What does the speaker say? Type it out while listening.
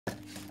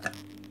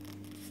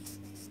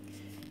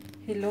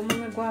Hello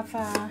mga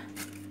guwapa.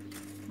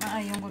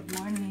 Maayong good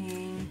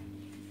morning.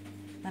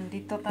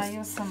 Nandito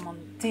tayo sa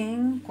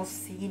munting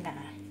kusina.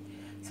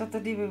 So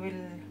today we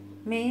will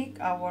make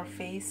our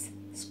face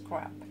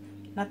scrub.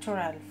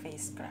 Natural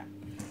face scrub.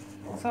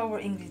 So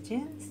our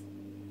ingredients,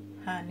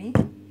 honey.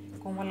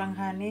 Kung walang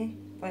honey,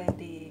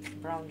 pwede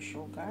brown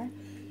sugar,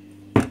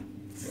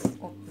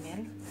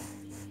 oatmeal,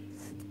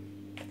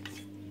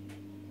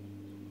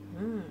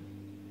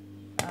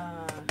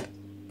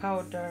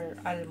 powder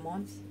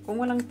almonds. Kung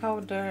walang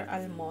powder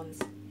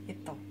almonds,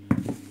 ito,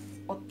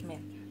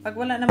 oatmeal. Pag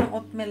wala namang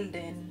oatmeal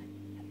din,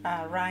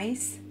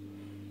 rice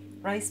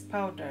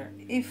powder.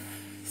 If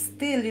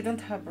still you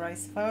don't have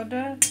rice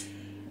powder,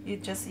 you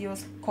just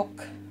use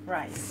cooked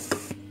rice.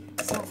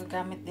 So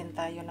gagamit din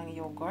tayo ng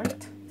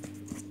yogurt,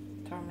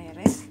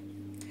 turmeric.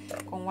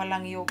 Kung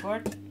walang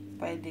yogurt,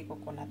 pwede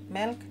coconut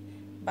milk,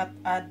 but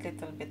add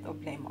little bit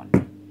of lemon.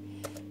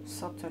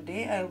 So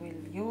today I will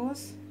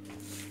use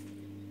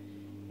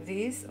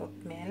this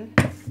oatmeal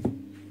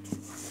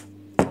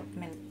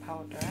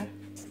powder,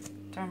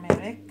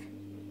 turmeric,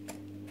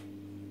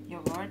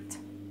 yogurt,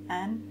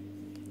 and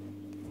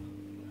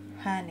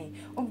honey.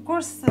 Of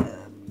course,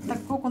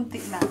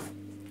 tagkukunti lang.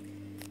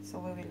 So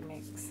we will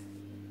mix.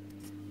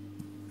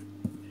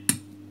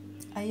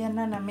 Ayan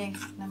na,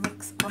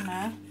 na-mix ko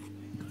na.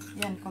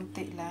 Yan,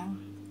 konti lang.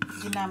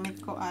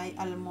 Ginamit ko ay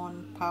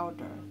almond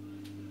powder.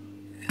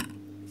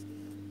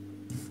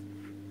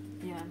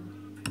 Yan.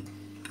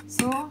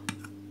 So,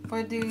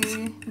 pwede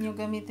nyo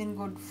gamitin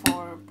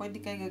pwede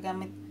kayo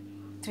gagamit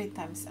 3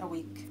 times a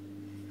week.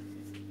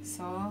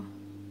 So,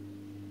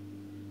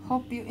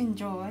 hope you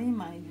enjoy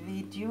my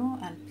video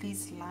and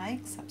please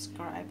like,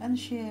 subscribe, and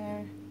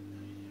share.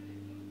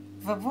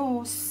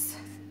 Vamos!